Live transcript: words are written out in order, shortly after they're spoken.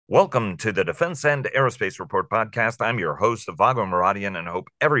Welcome to the Defense and Aerospace Report podcast. I'm your host, Vago Muradian, and I hope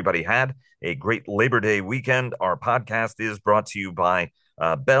everybody had a great Labor Day weekend. Our podcast is brought to you by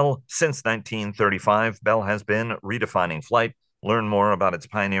Bell. Since 1935, Bell has been redefining flight. Learn more about its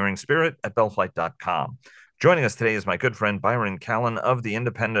pioneering spirit at bellflight.com. Joining us today is my good friend Byron Callan of the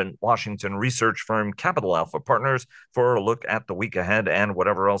independent Washington research firm Capital Alpha Partners for a look at the week ahead and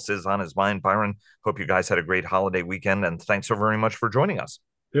whatever else is on his mind. Byron, hope you guys had a great holiday weekend, and thanks so very much for joining us.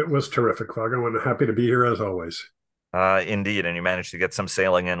 It was terrific, Vago, and happy to be here as always. Indeed, and you managed to get some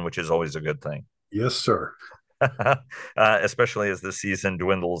sailing in, which is always a good thing. Yes, sir. Especially as the season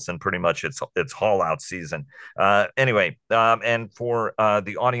dwindles and pretty much it's haul out season. Anyway, and for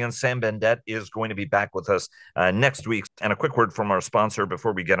the audience, Sam Bendet is going to be back with us next week. And a quick word from our sponsor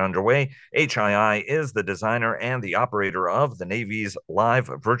before we get underway. HII is the designer and the operator of the Navy's live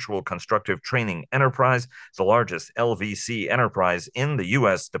virtual constructive training enterprise, the largest LVC enterprise in the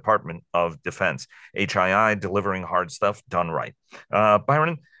U.S. Department of Defense. HII delivering hard stuff done right.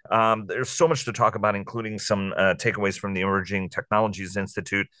 Byron, there's so much to talk about, including some takeaways from the Emerging Technologies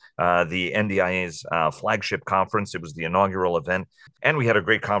Institute, the NDIA's flagship conference. It was the inaugural event, and we had a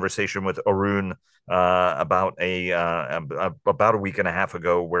great conversation with Arun about a week and a half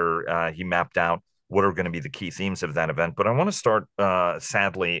ago, where he mapped out what are going to be the key themes of that event. But I want to start,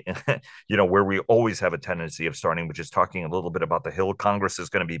 sadly, where we always have a tendency of starting, which is talking a little bit about the Hill. Congress is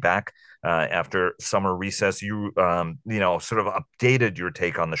going to be back after summer recess. You sort of updated your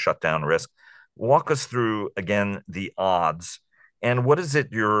take on the shutdown risk. Walk us through again the odds, and what is it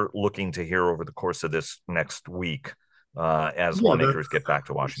you're looking to hear over the course of this next week as Yeah, lawmakers get back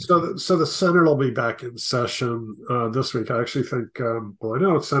to Washington? so the Senate will be back in session this week. I actually think, I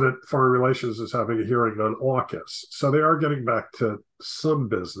know Senate Foreign Relations is having a hearing on AUKUS, so they are getting back to some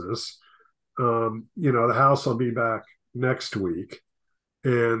business. The House will be back next week,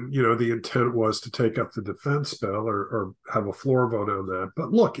 and the intent was to take up the defense bill or have a floor vote on that.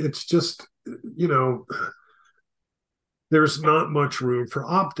 But look, it's just there's not much room for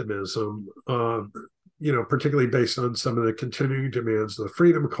optimism. Particularly based on some of the continuing demands of the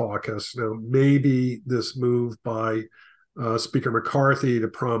Freedom Caucus. Now, maybe this move by Speaker McCarthy to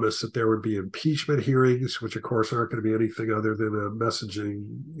promise that there would be impeachment hearings, which of course aren't going to be anything other than a messaging,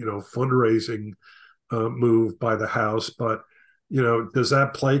 fundraising move by the House. But, does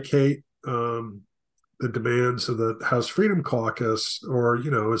that placate the demands of the House Freedom Caucus, or,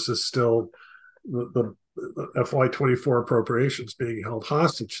 is this still the FY24 appropriations being held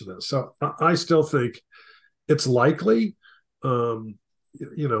hostage to this? So I still think it's likely, put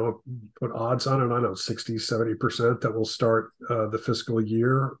odds on it, I don't know, 60, 70% that will start the fiscal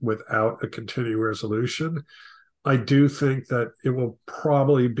year without a continuing resolution. I do think that it will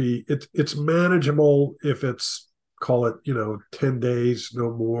probably be, it's manageable if it's, call it, 10 days,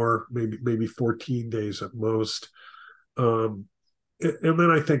 no more, maybe 14 days at most. And then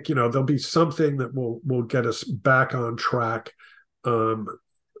I think, there'll be something that will get us back on track.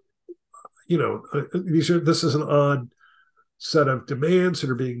 This is an odd set of demands that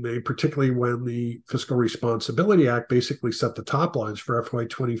are being made, particularly when the Fiscal Responsibility Act basically set the top lines for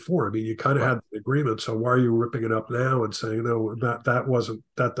FY24. I mean, you kind of had the agreement, so why are you ripping it up now and saying no,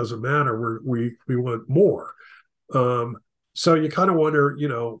 that doesn't matter? We want more. So you kind of wonder,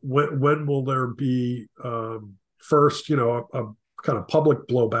 when will there be first, a kind of public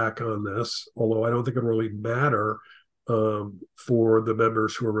blowback on this, although I don't think it really matter for the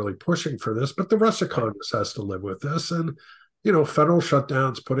members who are really pushing for this, but the rest of Congress has to live with this. And, federal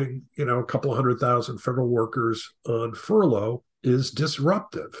shutdowns, putting, a couple of 100,000 federal workers on furlough is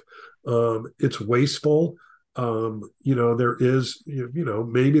disruptive. It's wasteful. There is,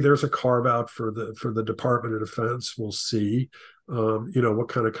 maybe there's a carve out for the Department of Defense. We'll see, what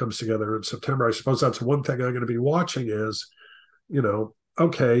kind of comes together in September. I suppose that's one thing I'm going to be watching is,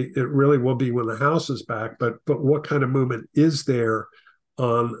 okay, it really will be when the House is back, but what kind of movement is there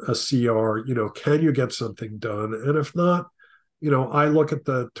on a CR? Can you get something done? And if not, I look at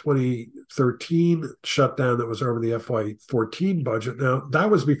the 2013 shutdown that was over the FY14 budget. Now, that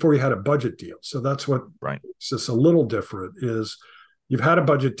was before you had a budget deal. So that's what makes this a little different is you've had a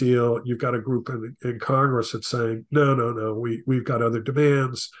budget deal, you've got a group in Congress that's saying, no, we've got other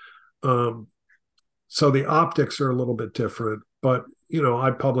demands. So the optics are a little bit different. But,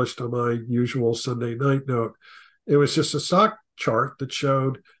 I published on my usual Sunday night note, it was just a stock chart that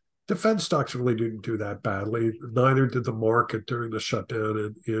showed defense stocks really didn't do that badly. Neither did the market during the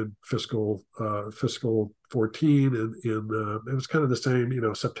shutdown in fiscal 14. And it was kind of the same,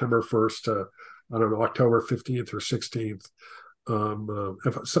 September 1st to, I don't know, October 15th or 16th.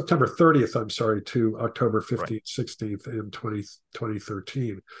 September 30th, I'm sorry, to October Right. 15th, 16th in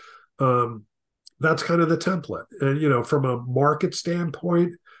 2013. Um, that's kind of the template. And, from a market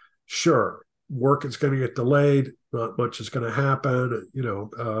standpoint, sure, work is going to get delayed. Not much is going to happen.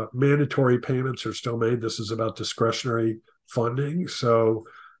 Mandatory payments are still made. This is about discretionary funding. So,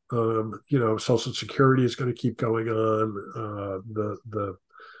 Social Security is going to keep going on.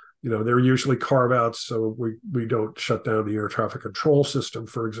 There are usually carve outs, so we don't shut down the air traffic control system,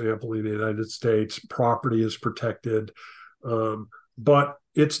 for example, in the United States. Property is protected, but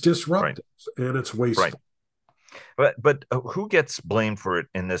it's Right. disruptive and it's Right. wasteful. But who gets blamed for it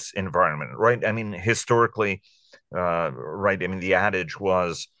in this environment, right? I mean, historically, right? I mean, the adage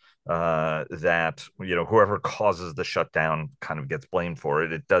was that whoever causes the shutdown kind of gets blamed for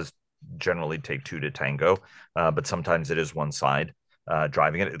it. It does generally take two to tango, but sometimes it is one side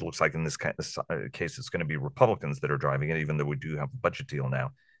driving it. It looks like in this case, it's going to be Republicans that are driving it, even though we do have a budget deal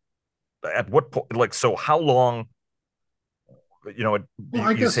now. At what point, like, so how long? Well,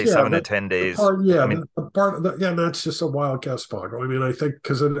 I You guess say yeah. seven to ten The days. part, yeah, I mean, the part, yeah, that's just a wild guess, Foggle. I mean, I think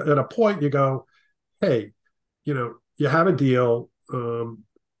because at a point you go, hey, you have a deal.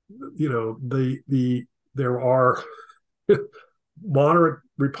 There are moderate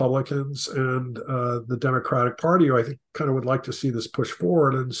Republicans and the Democratic Party who I think kind of would like to see this push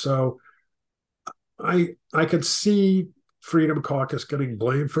forward, and so I could see Freedom Caucus getting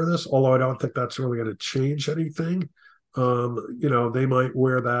blamed for this, although I don't think that's really going to change anything. They might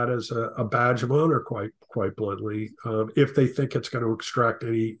wear that as a badge of honor, quite bluntly, if they think it's going to extract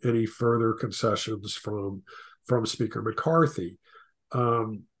any further concessions from Speaker McCarthy.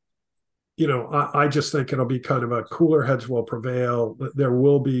 Um, I just think it'll be kind of a cooler heads will prevail. There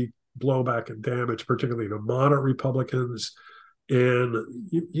will be blowback and damage, particularly to moderate Republicans. And,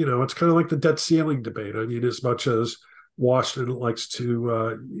 it's kind of like the debt ceiling debate. I mean, as much as Washington likes to,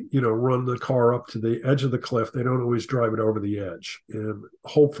 run the car up to the edge of the cliff, they don't always drive it over the edge. And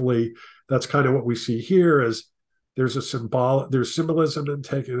hopefully that's kind of what we see here is there's symbolism in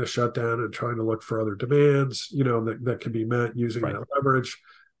taking the shutdown and trying to look for other demands, that can be met using right. that leverage.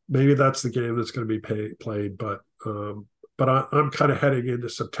 Maybe that's the game that's going to be played, but I'm kind of heading into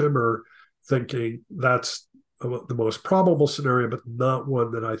September thinking that's the most probable scenario, but not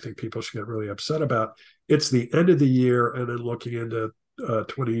one that I think people should get really upset about. It's the end of the year, and then looking into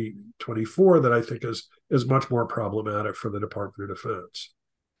 2024 that I think is much more problematic for the Department of Defense.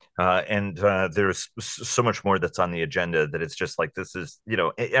 And there's so much more that's on the agenda that it's just like this is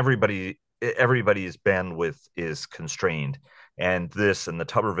everybody's bandwidth is constrained, and this and the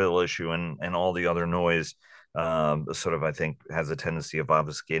Tuberville issue and all the other noise sort of I think has a tendency of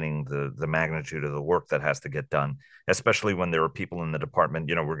obfuscating the magnitude of the work that has to get done, especially when there are people in the department.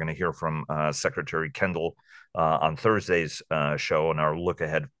 We're going to hear from Secretary Kendall on Thursday's show and our look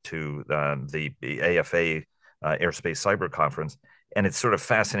ahead to the AFA Airspace Cyber Conference. And it's sort of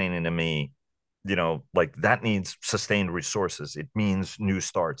fascinating to me, like that needs sustained resources. It means new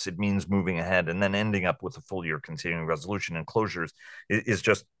starts. It means moving ahead, and then ending up with a full year continuing resolution and closures is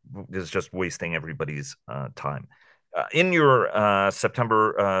just wasting everybody's time. In your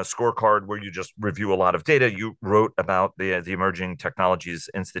September scorecard, where you just review a lot of data, you wrote about the Emerging Technologies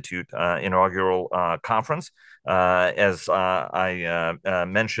Institute inaugural conference. As I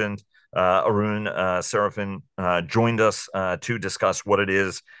mentioned, Arun Seraphin joined us to discuss what it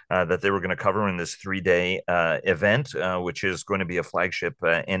is that they were going to cover in this 3-day event, which is going to be a flagship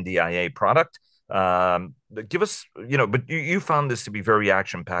NDIA product. Give us, but you found this to be very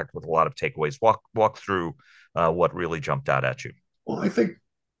action packed with a lot of takeaways. Walk through what really jumped out at you. Well, I think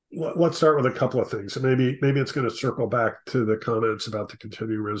let's start with a couple of things. And maybe it's going to circle back to the comments about the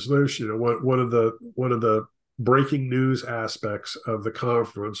continuing resolution. One of the breaking news aspects of the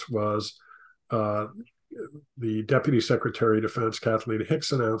conference was uh, the Deputy Secretary of Defense Kathleen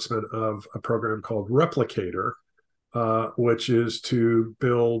Hicks' announcement of a program called Replicator, which is to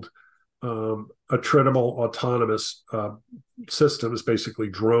build attritable autonomous systems, basically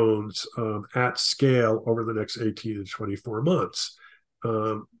drones, at scale over the next 18 to 24 months.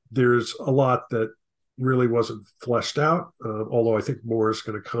 There's a lot that really wasn't fleshed out, although I think more is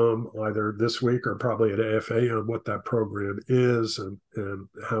going to come either this week or probably at AFA on what that program is and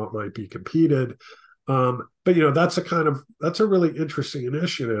how it might be competed. But that's a really interesting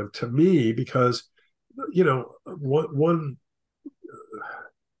initiative to me because one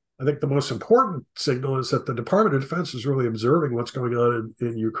I think the most important signal is that the Department of Defense is really observing what's going on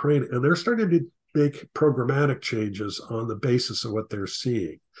in Ukraine, and they're starting to make programmatic changes on the basis of what they're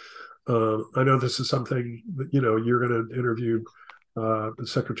seeing. I know this is something that you're going to interview the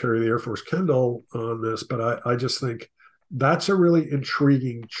Secretary of the Air Force Kendall on this, but I just think That's a really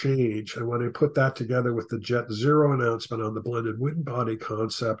intriguing change. And when I put that together with the Jet Zero announcement on the blended wind body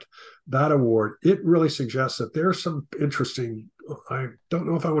concept, that award, it really suggests that there's some interesting, I don't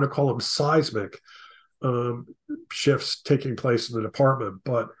know if I want to call them seismic um, shifts taking place in the department,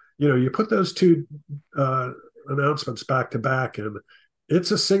 but you put those two announcements back to back, and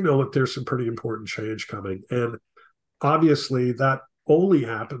it's a signal that there's some pretty important change coming. And obviously, that only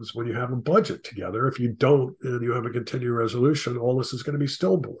happens when you have a budget together. If you don't and you have a continuing resolution, all this is going to be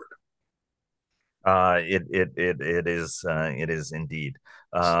stillborn. It is indeed.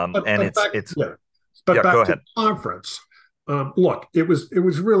 But, And but back, it's yeah, but yeah. Go back to ahead. the conference. Look, it was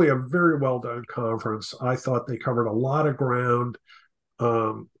really a very well done conference. I thought they covered a lot of ground.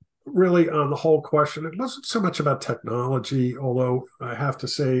 Um, Really, on the whole question, it wasn't so much about technology, although I have to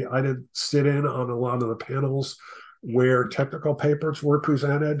say I didn't sit in on a lot of the panels where technical papers were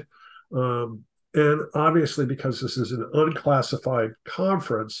presented. And obviously, because this is an unclassified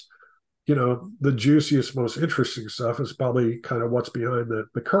conference, the juiciest, most interesting stuff is probably kind of what's behind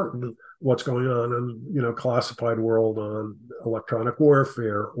the curtain, what's going on in, classified world on electronic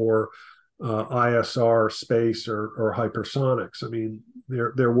warfare or ISR space or hypersonics. I mean,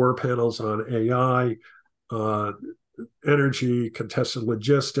 there were panels on AI, uh, energy, contested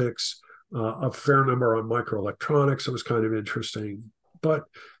logistics, a fair number on microelectronics. It was kind of interesting. But,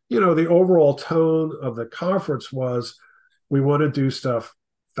 the overall tone of the conference was we want to do stuff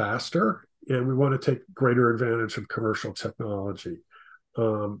faster and we want to take greater advantage of commercial technology.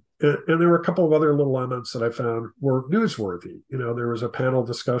 And there were a couple of other little elements that I found were newsworthy. There was a panel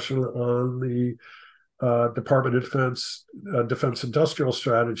discussion on the Department of Defense Industrial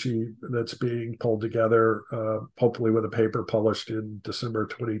Strategy that's being pulled together, hopefully with a paper published in December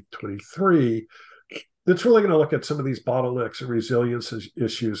 2023. That's really going to look at some of these bottlenecks and resilience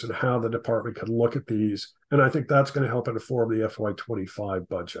issues and how the department can look at these. And I think that's going to help inform the FY25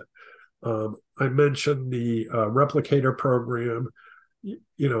 budget. I mentioned the replicator program.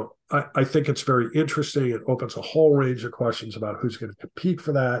 I think it's very interesting. It opens a whole range of questions about who's going to compete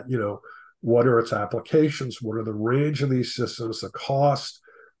for that. What are its applications? What are the range of these systems? The cost?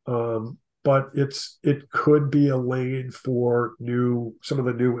 But it could be a lane for some of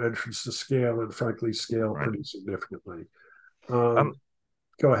the new entrants to scale, and frankly, scale Right. pretty significantly. Um,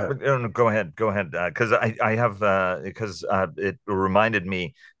 Go ahead. no, go ahead, because I have because it reminded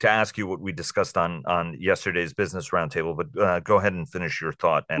me to ask you what we discussed on yesterday's business roundtable. But go ahead and finish your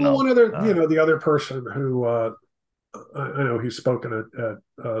thought, and Well, I'll. one other, the other person who I know he's spoken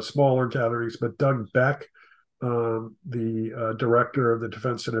at smaller gatherings, but Doug Beck, the director of the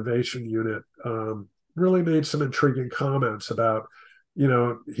Defense Innovation Unit, really made some intriguing comments about,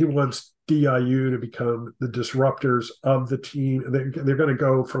 he wants DIU to become the disruptors of the team. They're going to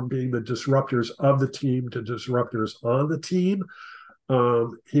go from being the disruptors of the team to disruptors on the team.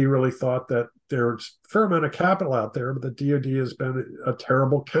 He really thought that there's a fair amount of capital out there, but the DoD has been a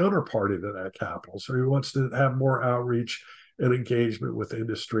terrible counterparty to that capital. So he wants to have more outreach and engagement with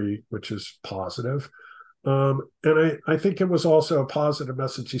industry, which is positive. And I think it was also a positive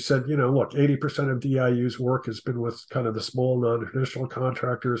message. He said, look, 80% of DIU's work has been with kind of the small non-traditional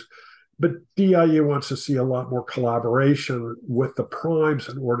contractors, but DIU wants to see a lot more collaboration with the primes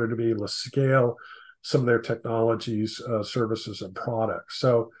in order to be able to scale some of their technologies, services, and products.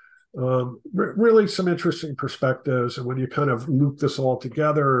 So really some interesting perspectives. And when you kind of loop this all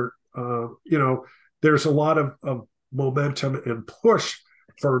together, there's a lot of momentum and push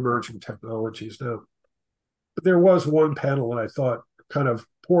for emerging technologies. Now, there was one panel that I thought kind of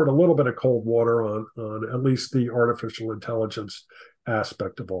poured a little bit of cold water on at least the artificial intelligence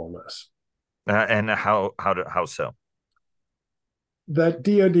aspect of all this. And how so? That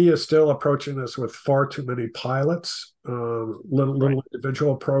DoD is still approaching this with far too many pilots, Right. little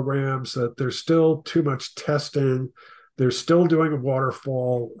individual programs. That there's still too much testing. They're still doing a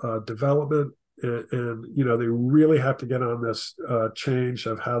waterfall development, and they really have to get on this change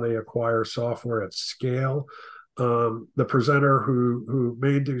of how they acquire software at scale. The presenter who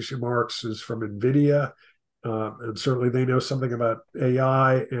made these remarks is from NVIDIA, and certainly they know something about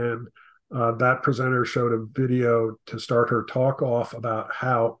AI. And that presenter showed a video to start her talk off about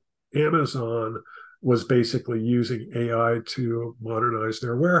how Amazon was basically using AI to modernize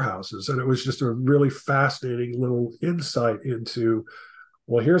their warehouses. And it was just a really fascinating little insight into,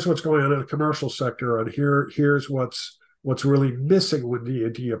 well, here's what's going on in the commercial sector, and here's what's really missing when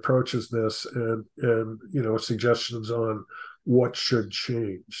DoD approaches this, and suggestions on what should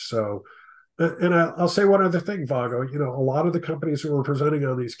change. So, and I'll say one other thing, Vago. A lot of the companies who were presenting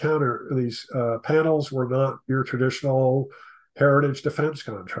on these panels were not your traditional, heritage defense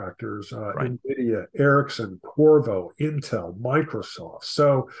contractors, Right. NVIDIA, Ericsson, Qorvo, Intel, Microsoft.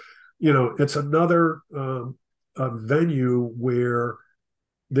 So, it's another a venue where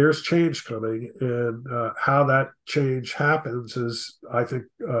there's change coming, and how that change happens is, I think,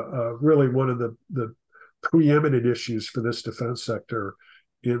 really one of the preeminent issues for this defense sector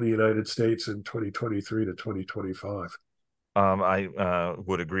in the United States in 2023 to 2025. I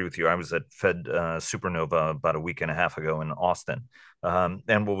would agree with you. I was at Fed Supernova about a week and a half ago in Austin.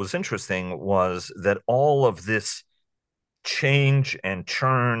 And what was interesting was that all of this change and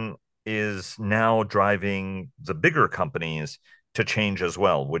churn is now driving the bigger companies to change as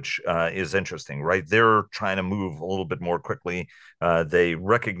well, which is interesting, right? They're trying to move a little bit more quickly. They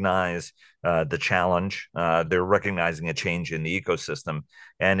recognize the challenge. They're recognizing a change in the ecosystem.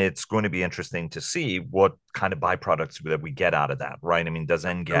 And it's going to be interesting to see what kind of byproducts that we get out of that, right? I mean, does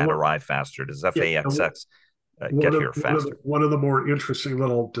And NGAD what, arrive faster? Does yeah, FAXX get here faster? one of the more interesting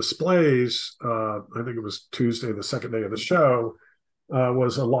little displays, I think it was Tuesday, the second day of the show,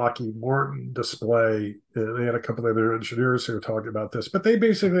 was a Lockheed Martin display. And they had a couple of their engineers who were talking about this, but they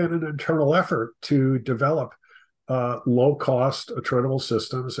basically had an internal effort to develop low cost attritable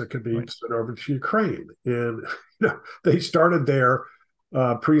systems that could be Right. sent over to Ukraine. And they started their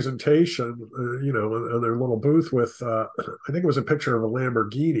presentation, on their little booth with, I think it was a picture of a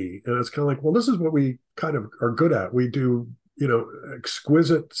Lamborghini. And it's kind of like, well, this is what we kind of are good at. We do,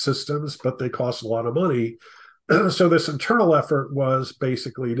 exquisite systems, but they cost a lot of money. So this internal effort was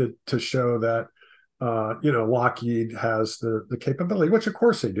basically to show that Lockheed has the capability, which of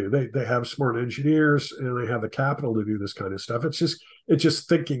course they do. They have smart engineers and they have the capital to do this kind of stuff. It's just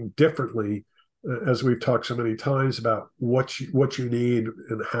thinking differently, as we've talked so many times about what you need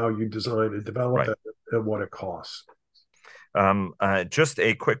and how you design and develop Right. it and what it costs. Just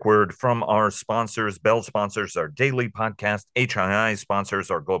a quick word from our sponsors. Bell sponsors our daily podcast. HII sponsors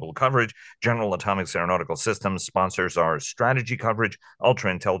our global coverage. General Atomics Aeronautical Systems sponsors our strategy coverage.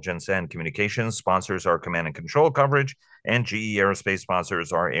 Ultra Intelligence and Communications sponsors our command and control coverage. And GE Aerospace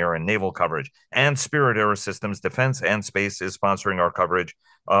sponsors our air and naval coverage. And Spirit Aerosystems Defense and Space is sponsoring our coverage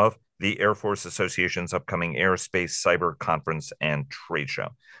of the Air Force Association's upcoming Aerospace Cyber Conference and Trade Show.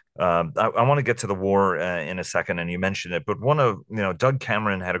 I want to get to the war in a second, and you mentioned it, but Doug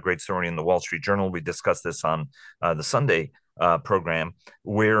Cameron had a great story in the Wall Street Journal. We discussed this on the Sunday program,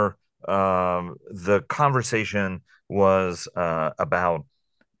 where the conversation was about,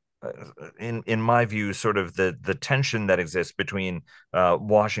 in my view, sort of the tension that exists between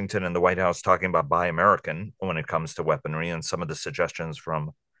Washington and the White House talking about Buy American when it comes to weaponry and some of the suggestions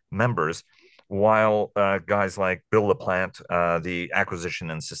from members, while guys like Bill LaPlante, the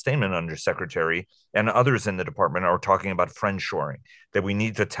acquisition and sustainment undersecretary, and others in the department are talking about friendshoring, that we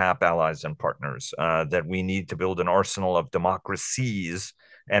need to tap allies and partners, that we need to build an arsenal of democracies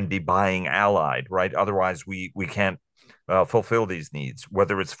and be buying allied, right? Otherwise, we can't fulfill these needs,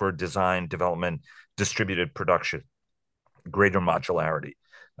 whether it's for design, development, distributed production, greater modularity.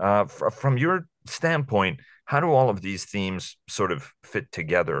 From your standpoint, how do all of these themes sort of fit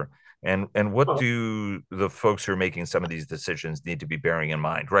together? And what Well, do the folks who are making some of these decisions need to be bearing in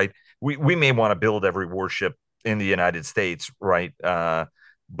mind, right? We may want to build every warship in the United States, right?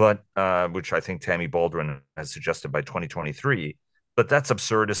 But which I think Tammy Baldwin has suggested by 2023. But that's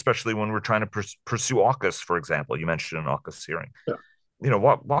absurd, especially when we're trying to pursue AUKUS, for example. You mentioned an AUKUS hearing. yeah.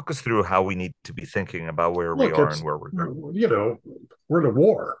 Walk us through how we need to be thinking about where we Look, are and where we're going. we're in a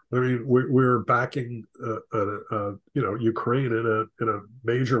war. I mean, we're backing, Ukraine in a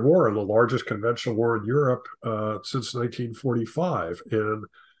major war, in the largest conventional war in Europe since 1945, and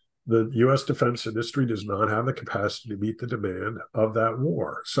the U.S. defense industry does not have the capacity to meet the demand of that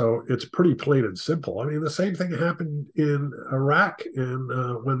war. So it's pretty plain and simple. I mean, the same thing happened in Iraq,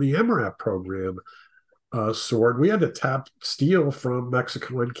 and when the MRAP program soared, we had to tap steel from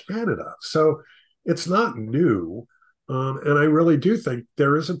Mexico and Canada. So it's not new. And I really do think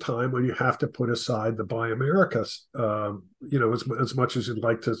there is a time when you have to put aside the Buy America, as much as you'd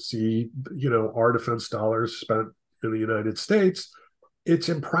like to see, our defense dollars spent in the United States. It's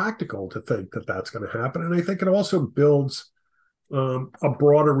impractical to think that that's going to happen. And I think it also builds a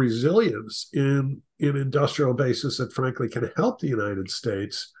broader resilience in industrial bases that frankly can help the United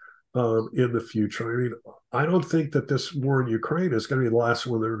States in the future. I mean, I don't think that this war in Ukraine is going to be the last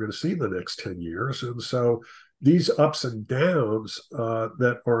one that we're going to see in the next 10 years. And so these ups and downs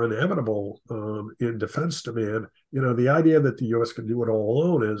that are inevitable in defense demand, the idea that the U.S. can do it all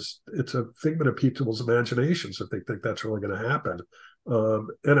alone it's a figment of people's imaginations if they think that's really going to happen.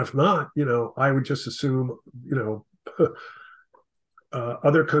 And if not, I would just assume,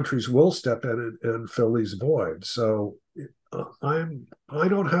 other countries will step in and fill these voids. So I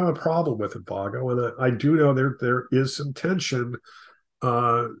don't have a problem with it, Vago, and I do know there is some tension,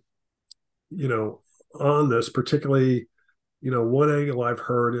 uh, you know, on this, particularly. One angle I've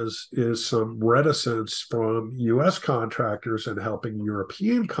heard is some reticence from U.S. contractors and helping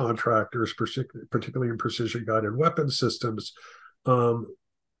European contractors, particularly in precision guided weapon systems, um,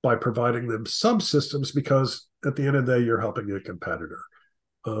 by providing them subsystems, because at the end of the day, you're helping a competitor.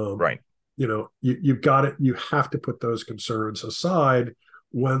 Um, Right. you've got it. You have to put those concerns aside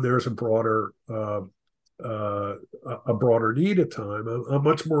when there's uh, a broader need at time, a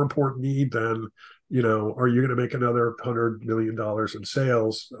much more important need than, are you going to make another $100 million in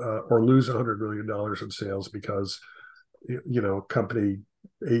sales, or lose $100 million in sales because, company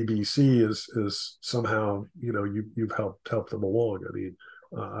ABC is somehow, you've helped them along. I mean,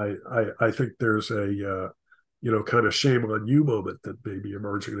 I think there's a, kind of shame on you moment that may be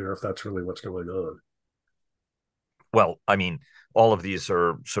emerging there, if that's really what's going on. Well, I mean, all of these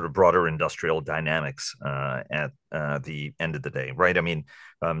are sort of broader industrial dynamics at the end of the day, right? I mean,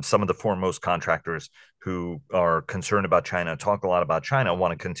 some of the foremost contractors who are concerned about China, talk a lot about China,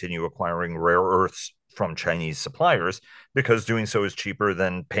 want to continue acquiring rare earths from Chinese suppliers because doing so is cheaper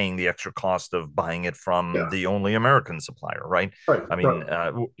than paying the extra cost of buying it from Yeah. the only American supplier, right? Right. I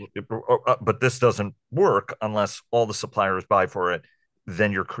Right. mean, but this doesn't work unless all the suppliers buy for it.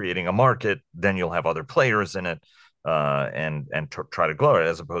 Then you're creating a market. Then you'll have other players in it, and try to grow it,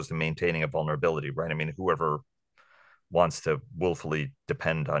 as opposed to maintaining a vulnerability, right? I mean, whoever wants to willfully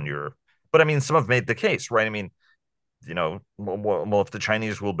depend on your, but I mean, some have made the case, right? I mean, well, if the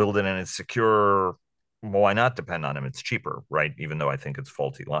Chinese will build it and it's secure, why not depend on them? It's cheaper, right? Even though I think it's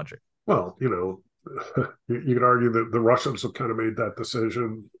faulty logic. Well, you could argue that the Russians have kind of made that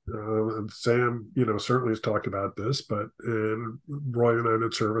decision. And Sam, certainly has talked about this, but Royal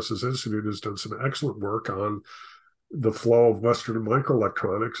United Services Institute has done some excellent work on the flow of Western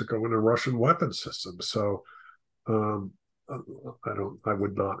microelectronics that go into Russian weapon systems. So um, I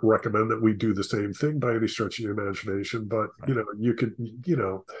would not recommend that we do the same thing by any stretch of the imagination. But Right. you could,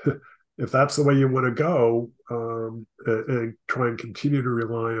 if that's the way you want to go, and try and continue to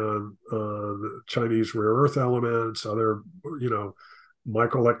rely on Chinese rare earth elements, other,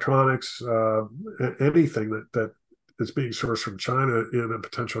 microelectronics, anything that is being sourced from China in a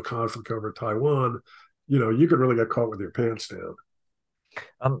potential conflict over Taiwan, you could really get caught with your pants down.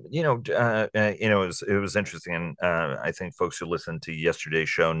 It was interesting, and I think folks who listened to yesterday's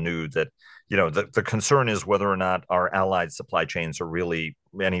show knew that, the concern is whether or not our allied supply chains are really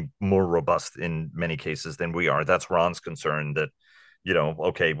any more robust in many cases than we are. That's Ron's concern that,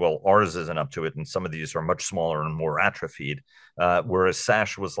 okay, well, ours isn't up to it, and some of these are much smaller and more atrophied. Whereas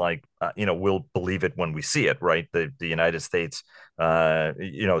Sash was like, we'll believe it when we see it, right? The United States,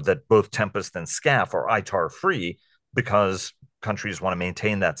 that both Tempest and SCAF are ITAR free because countries want to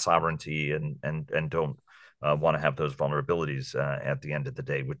maintain that sovereignty and don't want to have those vulnerabilities at the end of the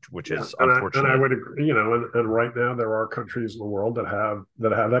day, which Yeah, is and I unfortunate. would agree, and right now there are countries in the world that have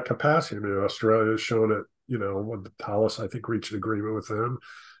that capacity. I mean, Australia has shown it. When the Thales, I think, reached an agreement with them.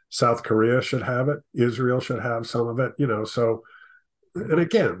 South Korea should have it. Israel should have some of it. So, and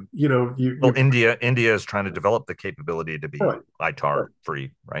again, Well, you India is trying to develop the capability to be right, right, ITAR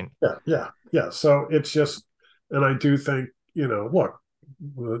free, right? yeah, yeah, yeah. So it's just, and I do think, look,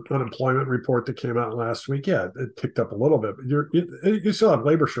 the unemployment report that came out last week, yeah, it ticked up a little bit, but you still have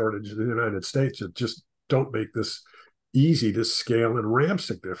labor shortages in the United States that just don't make this easy to scale and ramp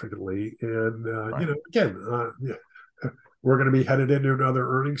significantly. And Right. again, yeah, we're going to be headed into another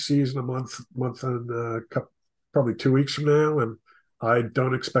earnings season month and probably 2 weeks from now, and I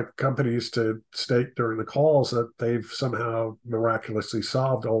don't expect companies to state during the calls that they've somehow miraculously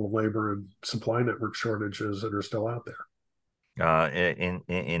solved all the labor and supply network shortages that are still out there.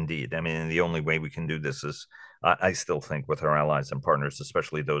 Indeed. I mean, the only way we can do this is, I still think, with our allies and partners,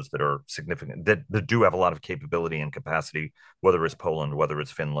 especially those that are significant, that do have a lot of capability and capacity, whether it's Poland, whether it's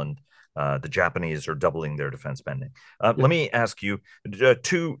Finland. The Japanese are doubling their defense spending. Yeah, Let me ask you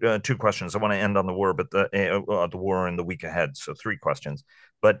two questions. I want to end on the war, but the war in the week ahead. So three questions.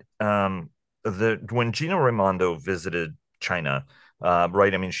 But the when Gina Raimondo visited China,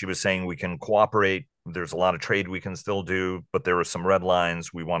 right? I mean, she was saying we can cooperate. There's a lot of trade we can still do, but there are some red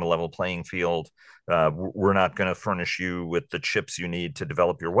lines. We want a level playing field. We're not going to furnish you with the chips you need to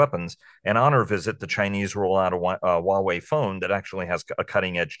develop your weapons. And on her visit, the Chinese roll out a Huawei phone that actually has a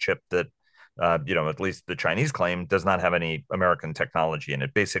cutting edge chip that at least the Chinese claim, does not have any American technology in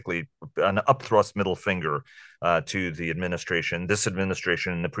it. Basically, an upthrust middle finger to the administration, this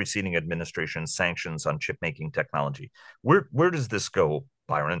administration, and the preceding administration's sanctions on chip making technology. Where does this go,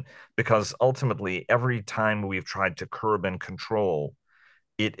 Byron? Because ultimately, every time we've tried to curb and control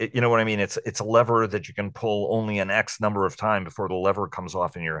you know what I mean? It's a lever that you can pull only an X number of times before the lever comes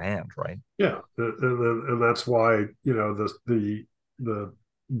off in your hand, right? Yeah, and that's why the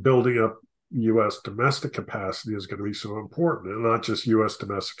building up U.S. domestic capacity is going to be so important, and not just U.S.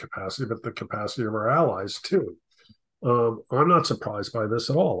 domestic capacity, but the capacity of our allies too. I'm not surprised by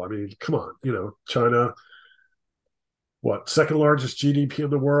this at all. I mean, come on, China, what, second largest GDP in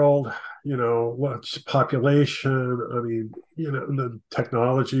the world? What's population? I mean, the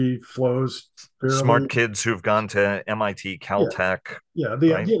technology flows fairly. Smart kids who've gone to MIT, Yeah, Caltech, yeah. right?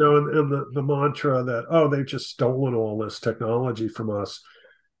 And the mantra that, oh, they've just stolen all this technology from us.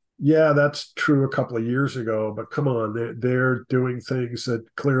 Yeah, that's true a couple of years ago, but come on, they're doing things that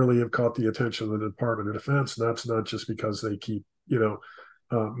clearly have caught the attention of the Department of Defense, and that's not just because they keep,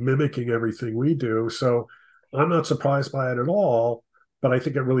 mimicking everything we do. So I'm not surprised by it at all, but I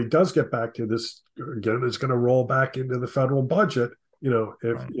think it really does get back to this again. It's going to roll back into the federal budget. Right.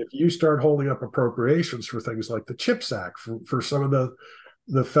 If you start holding up appropriations for things like the CHIPS Act for some of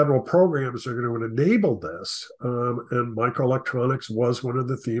the federal programs are going to enable this. And microelectronics was one of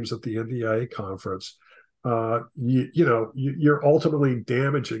the themes at the NDIA conference. You're ultimately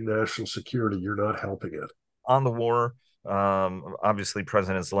damaging national security. You're not helping it. On the war, obviously,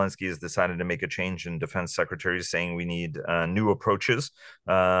 President Zelensky has decided to make a change in defense secretary, saying we need new approaches.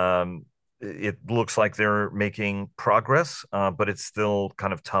 It looks like they're making progress, but it's still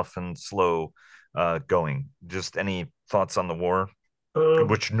kind of tough and slow going. Just any thoughts on the war? Um,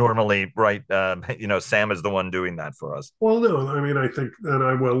 Which normally, right, Sam is the one doing that for us. well, no, I mean, I think, and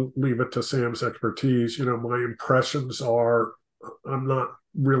I will leave it to Sam's expertise. My impressions are I'm not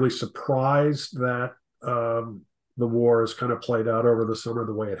really surprised that the war has kind of played out over the summer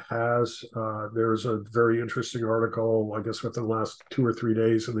the way it has. There's a very interesting article, I guess, within the last 2 or 3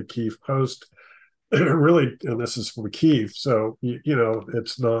 days in the Kyiv Post. Really, and this is from Kyiv, so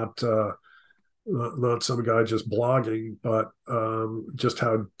it's not some guy just blogging, but just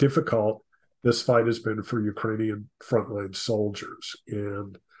how difficult this fight has been for Ukrainian frontline soldiers.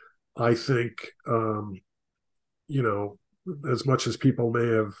 And I think, as much as people may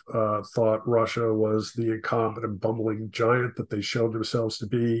have thought Russia was the incompetent, bumbling giant that they showed themselves to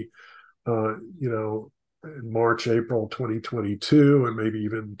be, in March, April 2022, and maybe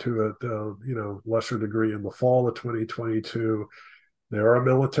even to a lesser degree in the fall of 2022, they're a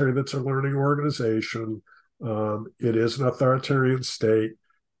military that's a learning organization. It is an authoritarian state.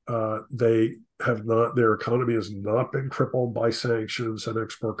 They have not, their economy has not been crippled by sanctions and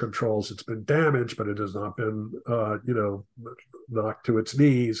export controls. It's been damaged, but it has not been, knocked to its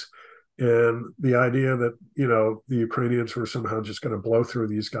knees. And the idea that, the Ukrainians were somehow just going to blow through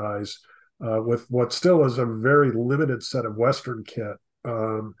these guys with what still is a very limited set of Western kit,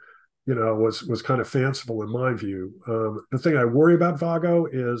 was kind of fanciful in my view. The thing I worry about, Vago,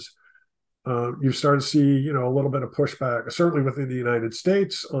 is you start to see, a little bit of pushback, certainly within the United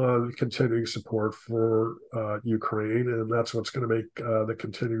States, on continuing support for Ukraine, and that's what's going to make the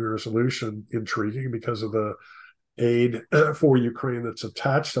continuing resolution intriguing because of the aid for Ukraine that's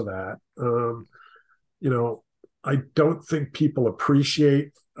attached to that. I don't think people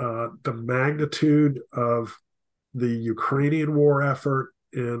appreciate the magnitude of the Ukrainian war effort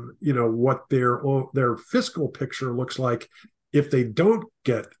and what their fiscal picture looks like if they don't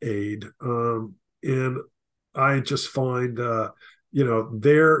get aid. And I just find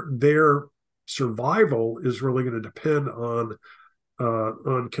their survival is really going to depend on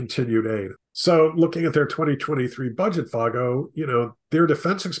continued aid. So looking at their 2023 budget, Vago, their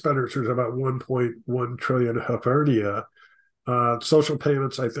defense expenditures are about 1.1 trillion hryvnia. Social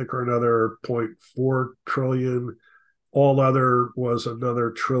payments, I think, are another 0.4 trillion. All other was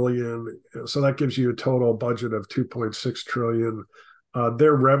another trillion. So that gives you a total budget of 2.6 trillion.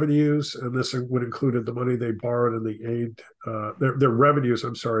 Their revenues, and this would include the money they borrowed in the aid, their revenues,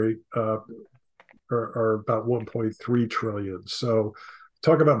 I'm sorry, are about 1.3 trillion. So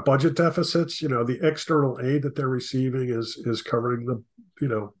talk about budget deficits. The external aid that they're receiving is covering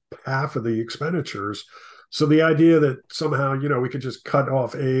half of the expenditures. So the idea that somehow we could just cut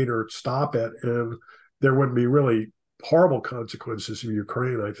off aid or stop it and there wouldn't be really horrible consequences in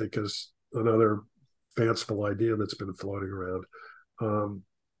Ukraine, I think, is another fanciful idea that's been floating around.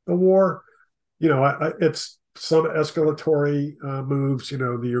 The war, it's some escalatory moves.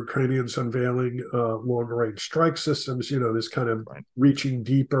 The Ukrainians unveiling longer range strike systems. This kind of Right. reaching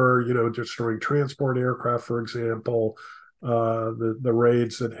deeper. Destroying transport aircraft, for example. The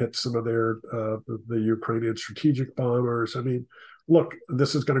raids that hit some of the Ukrainian strategic bombers. I mean, look,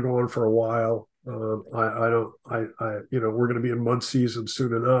 this is going to go on for a while. I don't. We're going to be in mud season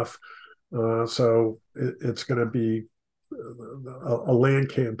soon enough. So it's going to be a land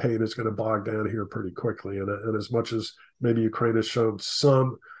campaign is going to bog down here pretty quickly. And as much as maybe Ukraine has shown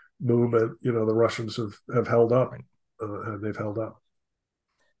some movement, the Russians have held up, Right. and they've held up.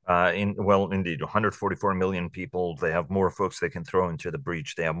 Indeed, 144 million people. They have more folks they can throw into the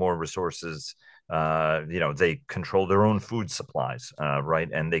breach. They have more resources. They control their own food supplies, right?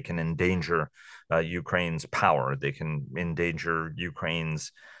 And they can endanger Ukraine's power. They can endanger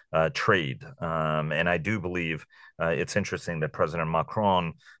Ukraine's trade. And I do believe it's interesting that President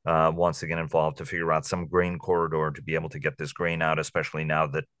Macron wants to get involved to figure out some grain corridor to be able to get this grain out, especially now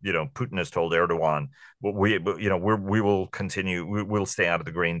that Putin has told Erdogan, we will continue, we'll stay out of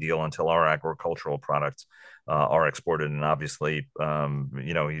the grain deal until our agricultural products are exported. And obviously,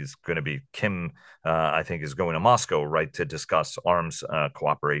 he's going to be I think, is going to Moscow, right, to discuss arms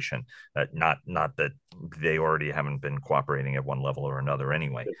cooperation. Not that they already haven't been cooperating at one level or another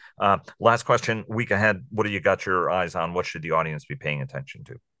anyway. Last question, week ahead, what do you got your eyes on? What should the audience be paying attention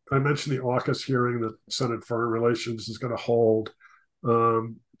to? I mentioned the AUKUS hearing that Senate Foreign Relations is going to hold.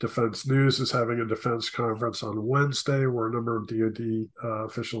 Defense News is having a defense conference on Wednesday where a number of DoD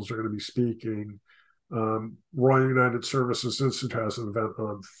officials are going to be speaking. Royal United Services Institute has an event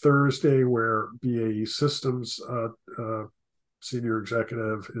on Thursday where BAE Systems senior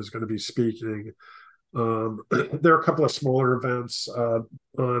executive is going to be speaking. There are a couple of smaller events.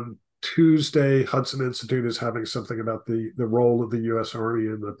 On Tuesday, Hudson Institute is having something about the role of the U.S. Army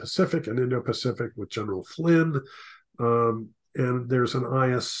in the Pacific and Indo-Pacific with General Flynn. And there's the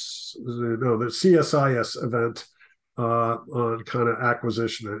CSIS event on kind of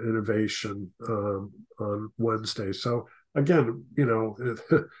acquisition and innovation on Wednesday. So again,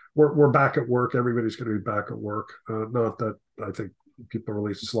 we're back at work. Everybody's going to be back at work. Not that I think people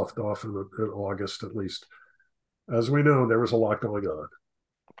really sloughed off in August, at least. As we know, there was a lot going on.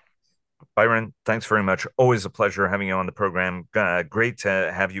 Byron, thanks very much. Always a pleasure having you on the program. Great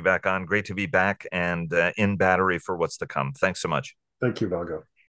to have you back on. Great to be back and in battery for what's to come. Thanks so much. Thank you, Valgo.